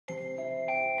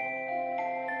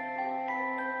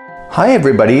Hi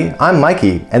everybody, I'm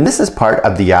Mikey, and this is part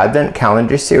of the Advent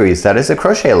Calendar series that is a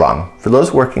crochet along. For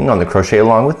those working on the crochet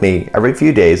along with me, every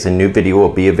few days a new video will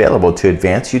be available to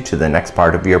advance you to the next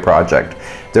part of your project.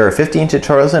 There are 15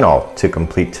 tutorials in all to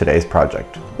complete today's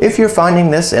project. If you're finding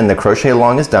this and the crochet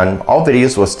along is done, all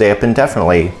videos will stay up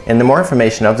indefinitely. In the more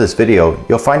information of this video,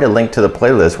 you'll find a link to the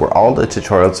playlist where all the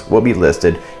tutorials will be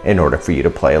listed in order for you to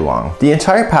play along. The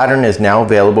entire pattern is now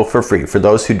available for free for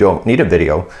those who don't need a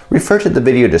video. Refer to the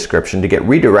video description to get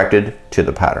redirected to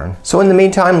the pattern. So in the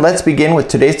meantime, let's begin with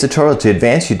today's tutorial to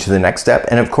advance you to the next step,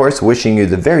 and of course wishing you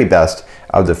the very best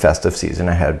of the festive season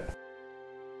ahead.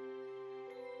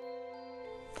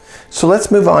 So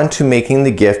let's move on to making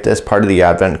the gift as part of the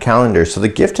Advent calendar. So the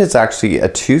gift is actually a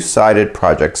two-sided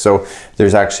project. So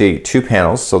there's actually two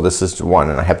panels. So this is one,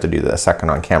 and I have to do the second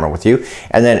on camera with you.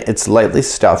 And then it's lightly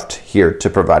stuffed here to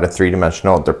provide a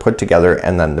three-dimensional. They're put together,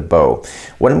 and then the bow.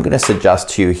 What I'm going to suggest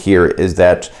to you here is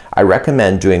that I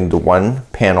recommend doing the one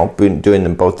panel, doing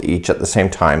them both each at the same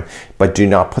time, but do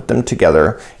not put them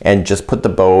together, and just put the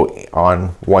bow on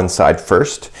one side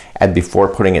first and before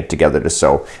putting it together to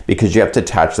sew, because you have to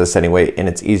attach this anyway, and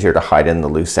it's easier to hide in the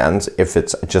loose ends if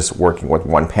it's just working with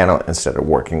one panel instead of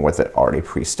working with it already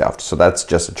pre-stuffed. So that's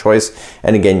just a choice,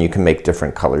 and again, you can make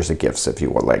different colors of gifts if you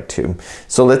would like to.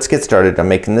 So let's get started on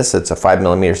making this. It's a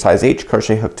 5mm size H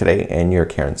crochet hook today, and your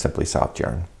Karen Simply Soft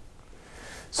yarn.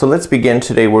 So let's begin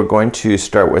today. We're going to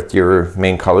start with your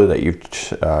main color that you've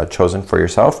chosen for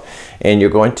yourself, and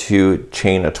you're going to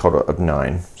chain a total of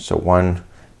 9. So 1,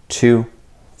 2,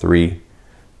 3,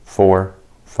 4,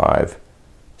 5,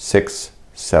 6,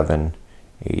 7,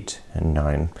 8, and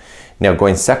 9. Now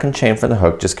going second chain from the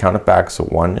hook, just count it back. So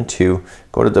 1 and 2,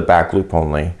 go to the back loop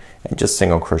only, and just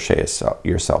single crochet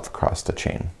yourself across the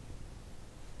chain.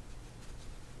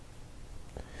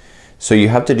 So you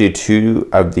have to do 2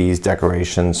 of these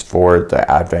decorations for the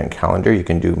Advent calendar. You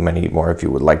can do many more if you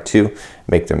would like to.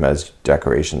 Make them as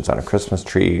decorations on a Christmas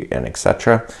tree and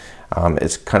etc.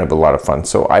 It's kind of a lot of fun.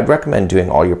 So I'd recommend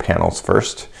doing all your panels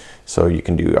first. So you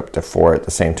can do up to 4 at the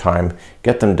same time.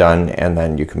 Get them done, and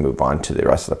then you can move on to the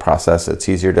rest of the process. It's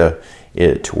easier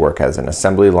to work as an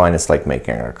assembly line. It's like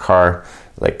making a car.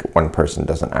 Like one person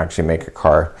doesn't actually make a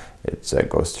car. It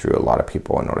goes through a lot of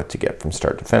people in order to get from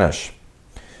start to finish.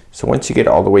 So once you get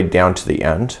all the way down to the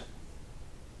end,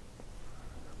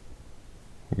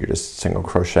 you're just single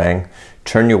crocheting,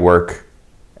 turn your work,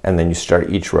 and then you start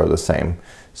each row the same.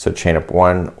 So chain up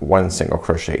one single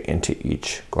crochet into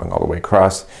each, going all the way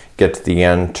across. Get to the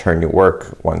end, turn your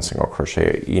work, 1 single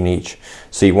crochet in each.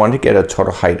 So you want to get a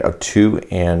total height of 2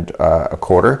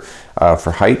 1/4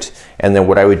 for height. And then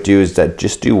what I would do is that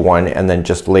just do 1 and then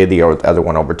just lay the other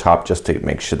one over top, just to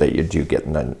make sure that you do get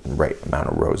in the right amount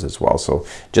of rows as well. So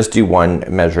just do 1,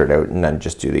 measure it out, and then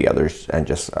just do the others and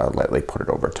just lightly put it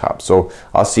over top. So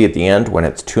I'll see at the end when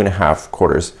it's 2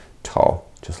 1/4 tall,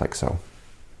 just like so.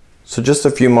 So just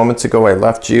a few moments ago I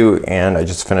left you and I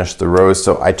just finished the rows.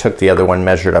 So I took the other one,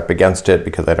 measured up against it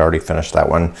because I'd already finished that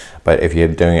one. But if you're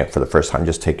doing it for the first time,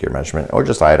 just take your measurement or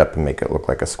just eye it up and make it look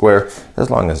like a square. As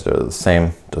long as they're the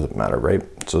same, doesn't matter, right?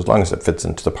 So as long as it fits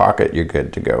into the pocket, you're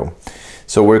good to go.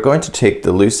 So we're going to take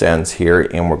the loose ends here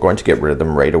and we're going to get rid of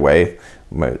them right away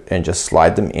and just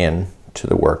slide them in to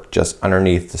the work just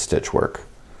underneath the stitch work.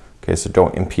 Okay, so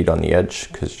don't impede on the edge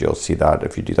because you'll see that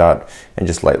if you do that, and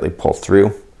just lightly pull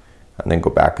through. And then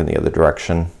go back in the other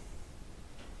direction,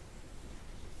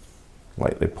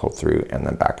 lightly pull through, and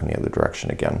then back in the other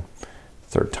direction again,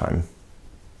 3rd time.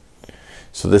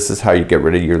 So this is how you get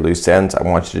rid of your loose ends. I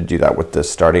want you to do that with the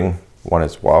starting one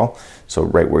as well. So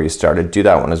right where you started, do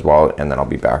that one as well, and then I'll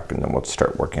be back and then we'll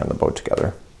start working on the bow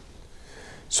together.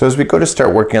 So as we go to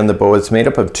start working on the bow, it's made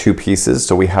up of 2 pieces.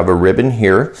 So we have a ribbon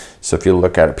here. So if you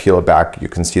look at it, peel it back, you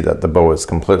can see that the bow is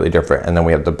completely different. And then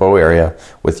we have the bow area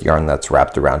with yarn that's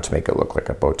wrapped around to make it look like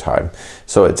a bow tie.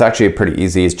 So it's actually pretty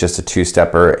easy. It's just a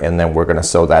 2-stepper, and then we're gonna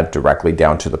sew that directly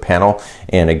down to the panel.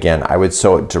 And again, I would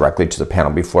sew it directly to the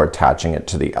panel before attaching it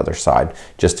to the other side,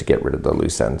 just to get rid of the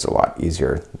loose ends a lot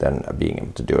easier than being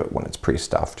able to do it when it's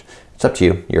pre-stuffed. It's up to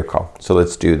you, your call. So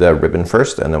let's do the ribbon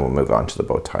first, and then we'll move on to the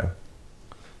bow tie.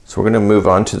 So we're going to move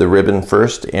on to the ribbon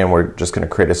first, and we're just going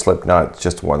to create a slip knot,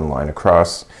 just 1 line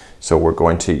across. So we're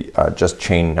going to just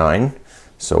chain 9.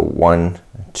 So 1,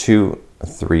 2,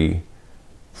 3,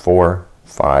 4,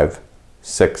 5,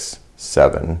 6,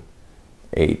 7,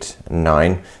 8,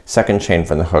 9. Second chain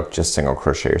from the hook, just single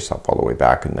crochet yourself all the way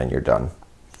back, and then you're done.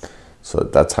 So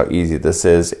that's how easy this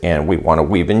is, and we want to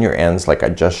weave in your ends like I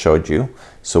just showed you.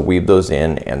 So weave those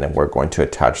in, and then we're going to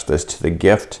attach this to the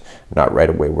gift. Not right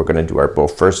away, we're going to do our bow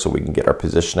first so we can get our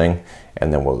positioning,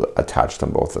 and then we'll attach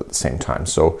them both at the same time.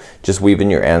 So just weave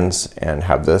in your ends and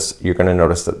have this. You're going to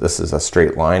notice that this is a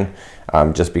straight line.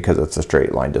 Just because it's a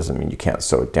straight line doesn't mean you can't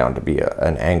sew it down to be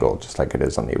an angle just like it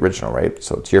is on the original, right?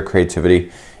 So it's your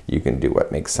creativity. You can do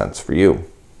what makes sense for you.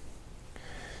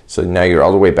 So now you're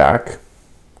all the way back.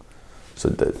 So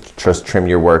just trim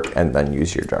your work and then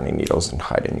use your darning needles and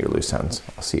hide in your loose ends.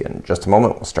 I'll see you in just a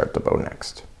moment. We'll start the bow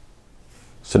next.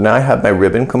 So now I have my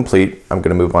ribbon complete. I'm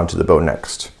going to move on to the bow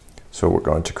next. So we're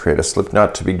going to create a slip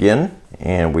knot to begin,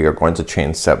 and we are going to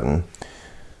chain 7.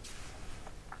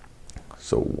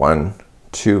 So 1,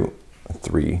 2,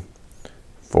 3,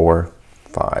 4,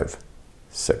 5,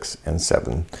 6, and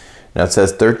 7. Now it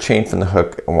says third chain from the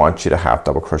hook. I want you to half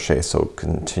double crochet. So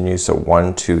continue. So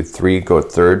 1, 2, 3, go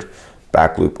third,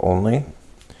 back loop only,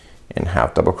 and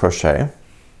half double crochet,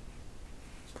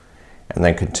 and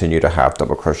then continue to half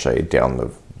double crochet down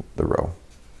the row.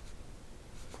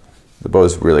 The bow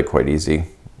is really quite easy.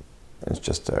 It's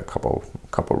just a couple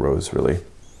rows really.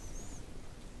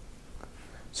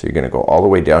 So you're going to go all the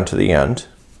way down to the end,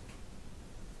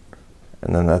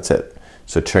 and then that's it.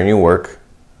 So turn your work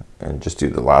and just do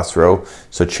the last row.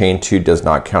 So chain 2 does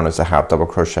not count as a half double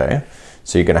crochet.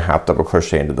 So you're going to half double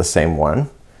crochet into the same one,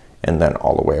 and then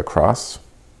all the way across.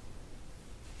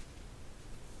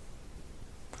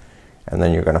 And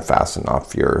then you're going to fasten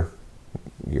off your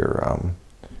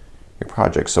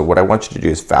project. So what I want you to do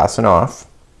is fasten off.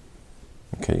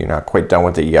 Okay, you're not quite done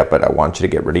with it yet, but I want you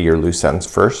to get rid of your loose ends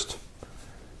first.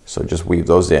 So just weave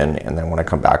those in, and then when I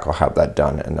come back I'll have that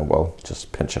done, and then we'll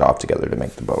just pinch it off together to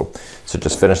make the bow. So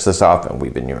just finish this off and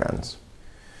weave in your ends.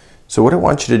 So what I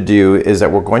want you to do is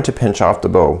that we're going to pinch off the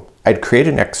bow. I'd create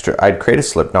a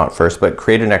slip knot first, but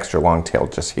create an extra long tail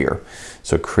just here.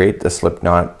 So create the slip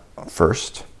knot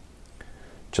first,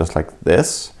 just like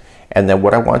this. And then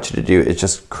what I want you to do is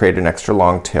just create an extra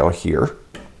long tail here.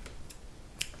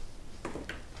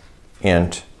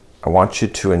 And I want you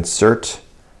to insert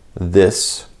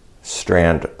this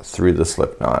strand through the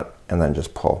slip knot and then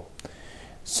just pull.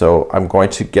 So I'm going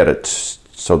to get it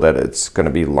so that it's going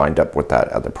to be lined up with that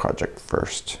other project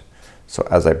first. So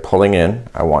as I'm pulling in,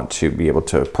 I want to be able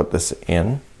to put this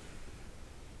in.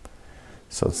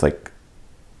 So it's like,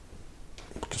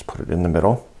 just put it in the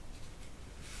middle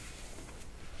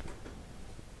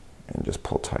and just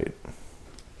pull tight.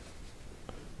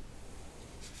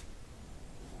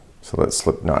 So that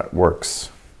slip knot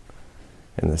works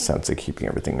in the sense of keeping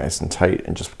everything nice and tight,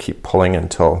 and just keep pulling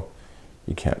until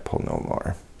you can't pull no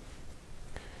more.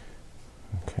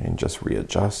 Okay, and just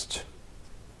readjust.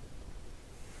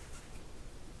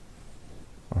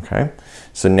 Okay,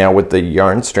 so now with the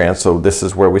yarn strand, so this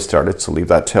is where we started, so leave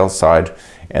that tail side,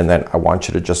 and then I want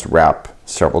you to just wrap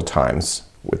several times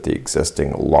with the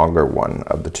existing longer one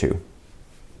of the two.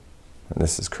 And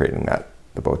this is creating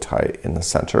the bow tie in the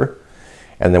center.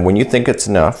 And then when you think it's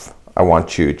enough, I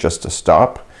want you just to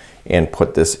stop and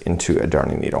put this into a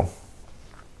darning needle.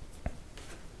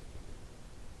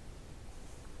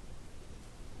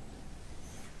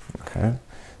 Okay,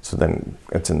 so then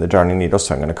it's in the darning needle,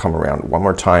 so I'm going to come around one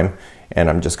more time, and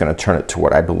I'm just going to turn it to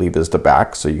what I believe is the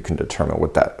back, so you can determine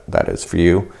what that is for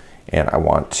you. And I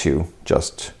want to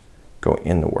just go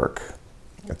in the work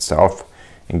itself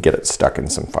and get it stuck in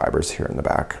some fibers here in the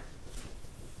back.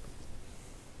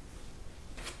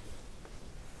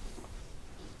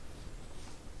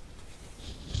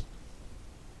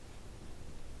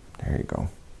 There you go.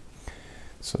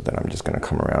 So then I'm just going to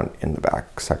come around in the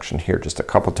back section here just a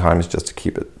couple times just to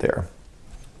keep it there.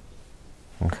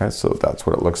 Okay, so that's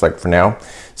what it looks like for now.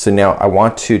 So now I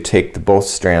want to take both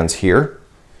strands here,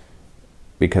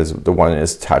 because the one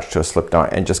is attached to a slip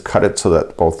knot, and just cut it so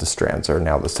that both the strands are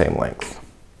now the same length.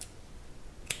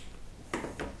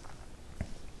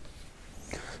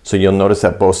 So you'll notice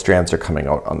that both strands are coming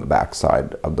out on the back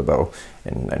side of the bow,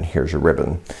 and then here's your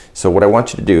ribbon. So what I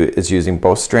want you to do is, using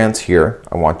both strands here,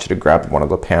 I want you to grab one of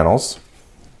the panels.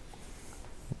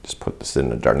 Just put this in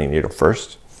the darning needle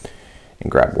first, and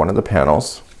grab one of the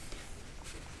panels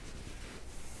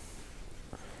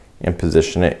and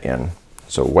position it in,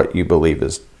 so what you believe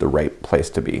is the right place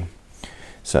to be.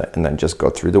 So, and then just go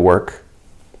through the work.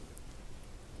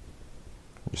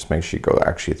 Just make sure you go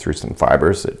actually through some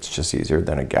fibers. It's just easier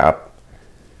than a gap.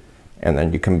 And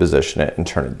then you can position it and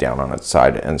turn it down on its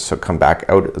side. And so come back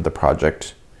out of the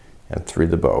project and through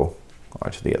the bow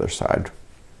onto the other side.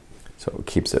 So it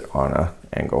keeps it on an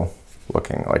angle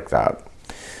looking like that.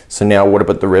 So now what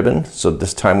about the ribbon? So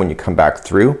this time when you come back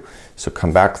through, so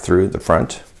come back through the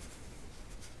front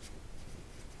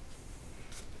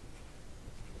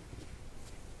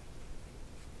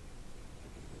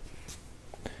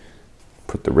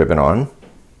put the ribbon on.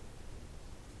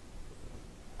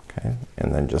 Okay,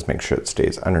 and then just make sure it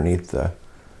stays underneath the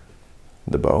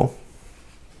bow.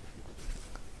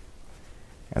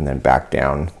 And then back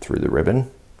down through the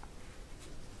ribbon.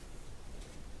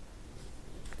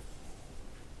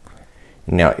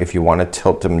 Now if you want to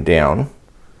tilt them down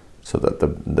so that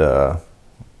the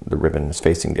ribbon is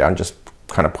facing down, just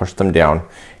kind of push them down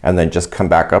and then just come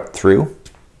back up through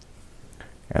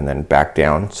and then back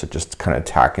down, so just kind of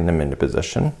tacking them into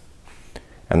position,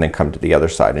 and then come to the other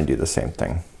side and do the same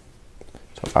thing.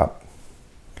 So up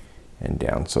and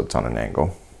down so it's on an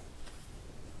angle.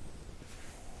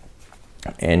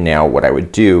 And now what I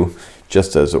would do,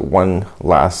 just as one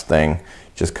last thing,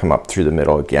 just come up through the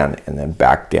middle again and then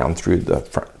back down through the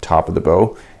front, top of the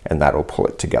bow, and that'll pull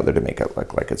it together to make it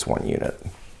look like it's one unit.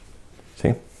 See?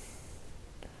 Isn't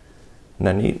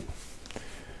that neat?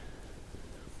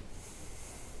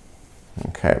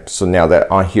 Okay, so now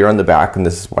that on here on the back, and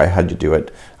this is why I had to do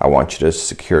it, I want you to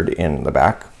secure it in the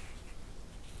back.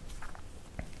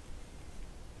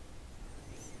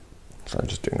 So I'm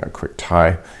just doing a quick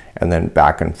tie and then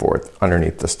back and forth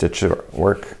underneath the stitch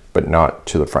work, but not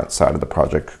to the front side of the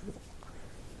project.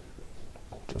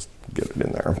 Just get it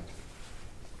in there.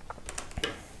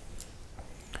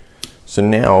 So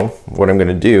now what I'm going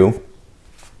to do,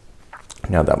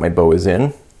 now that my bow is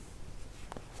in,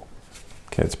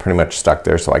 okay, it's pretty much stuck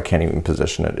there, so I can't even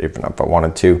position it even if I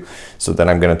wanted to. So then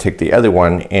I'm going to take the other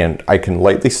one and I can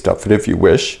lightly stuff it if you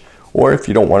wish, or if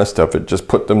you don't want to stuff it, just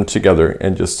put them together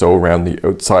and just sew around the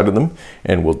outside of them,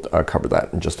 and we'll cover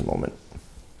that in just a moment.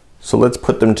 So let's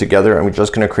put them together, and we're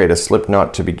just going to create a slip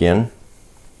knot to begin,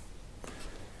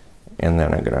 and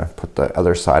then I'm going to put the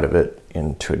other side of it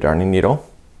into a darning needle,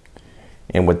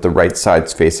 and with the right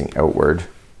sides facing outward.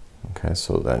 Okay,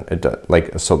 so then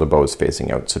so the bow is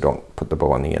facing out, so don't put the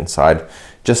bow on the inside.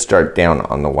 Just start down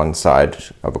on the one side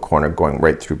of a corner, going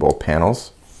right through both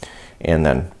panels, and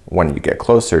then when you get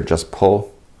closer, just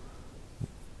pull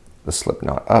the slip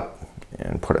knot up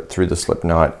and put it through the slip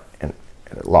knot, and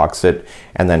it locks it,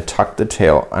 and then tuck the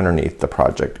tail underneath the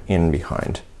project in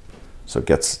behind, so it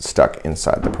gets stuck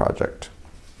inside the project.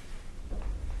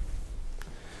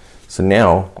 So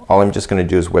now all I'm just going to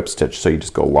do is whip stitch, so you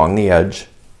just go along the edge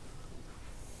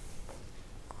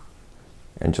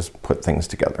and just put things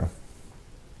together.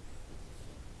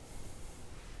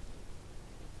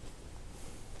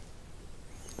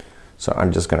 So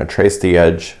I'm just going to trace the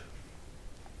edge.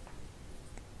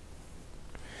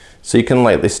 So you can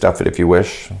lightly stuff it if you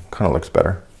wish, kind of looks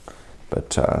better,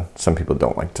 but some people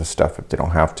don't like to stuff if they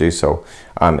don't have to, so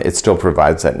it still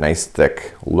provides that nice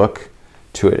thick look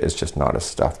to it. It's just not as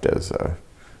stuffed as a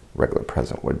regular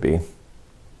present would be.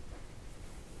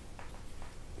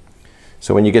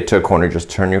 So when you get to a corner,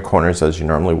 just turn your corners as you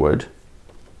normally would.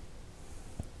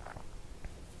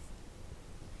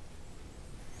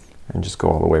 And just go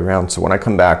all the way around. So when I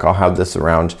come back, I'll have this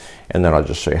around, and then I'll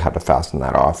just show you how to fasten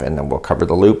that off, and then we'll cover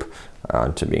the loop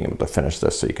to being able to finish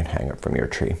this so you can hang it from your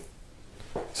tree.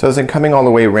 So as I'm coming all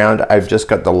the way around, I've just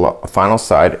got the final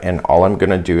side, and all I'm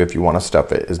gonna do if you want to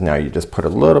stuff it is now you just put a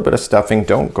little bit of stuffing.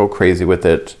 Don't go crazy with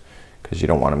it because you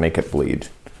don't want to make it bleed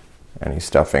any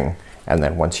stuffing. And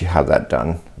then once you have that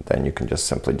done, then you can just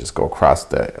simply just go across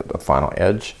the final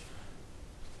edge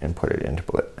and put it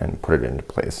into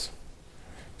place.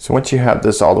 So once you have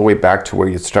this all the way back to where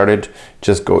you started,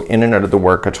 just go in and out of the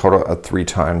work a total of 3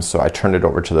 times. So I turned it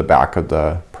over to the back of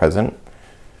the present.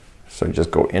 So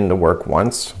just go in the work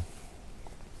once,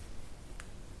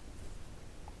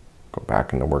 go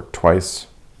back in the work twice,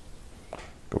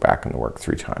 go back in the work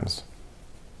 3 times.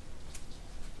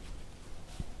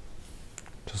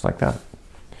 Just like that.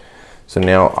 So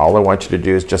now all I want you to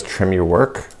do is just trim your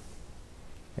work,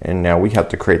 and now we have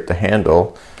to create the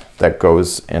handle that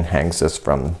goes and hangs this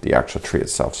from the actual tree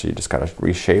itself. So you just got to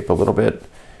reshape a little bit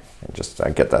and just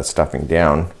get that stuffing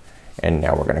down, and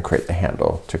now we're going to create the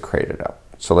handle to create it up.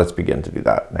 So let's begin to do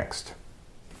that next.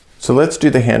 So let's do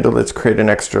the handle. Let's create an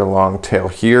extra long tail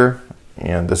here,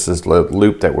 and this is the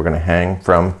loop that we're going to hang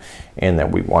from, and then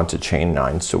we want to chain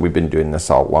 9. So we've been doing this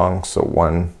all along. So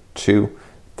 1, 2,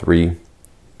 3,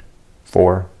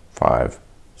 4, 5,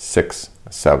 6,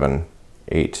 7,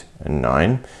 8, and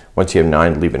 9. Once you have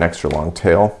 9, leave an extra long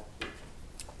tail,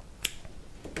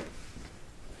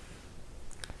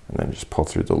 and then just pull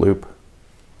through the loop,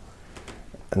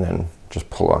 and then just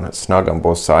pull on it snug on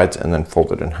both sides, and then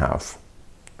fold it in half,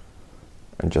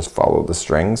 and just follow the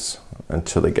strings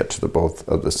until they get to both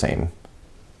of the same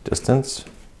distance,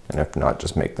 and if not,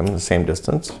 just make them the same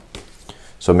distance.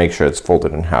 So make sure it's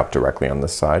folded in half directly on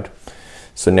this side.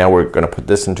 So now we're going to put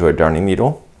this into a darning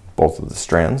needle, both of the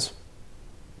strands.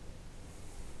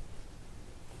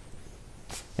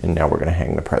 And now we're gonna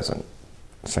hang the present.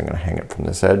 So I'm gonna hang it from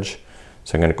this edge.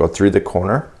 So I'm gonna go through the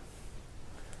corner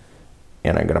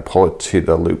and I'm gonna pull it to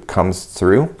the loop comes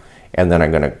through, and then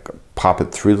I'm gonna pop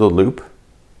it through the loop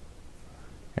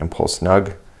and pull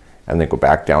snug, and then go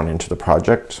back down into the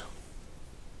project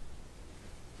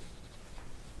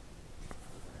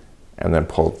and then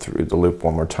pull through the loop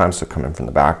one more time. So coming from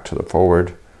the back to the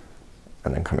forward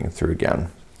and then coming through again.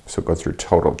 So go through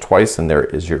total twice, and there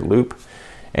is your loop.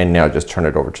 And now just turn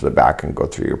it over to the back and go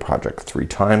through your project 3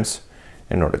 times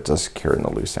in order to secure in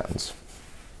the loose ends.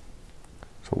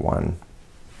 So 1,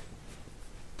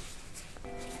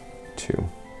 2,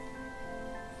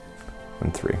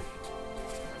 and 3.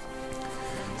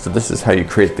 So this is how you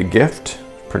create the gift.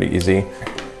 Pretty easy.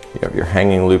 You have your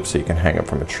hanging loop so you can hang it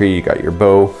from a tree. You got your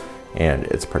bow, and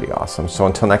it's pretty awesome. So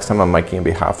until next time, I'm Mikey on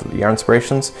behalf of the Yarn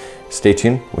Inspirations. Stay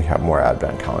tuned. We have more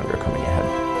Advent calendar coming ahead.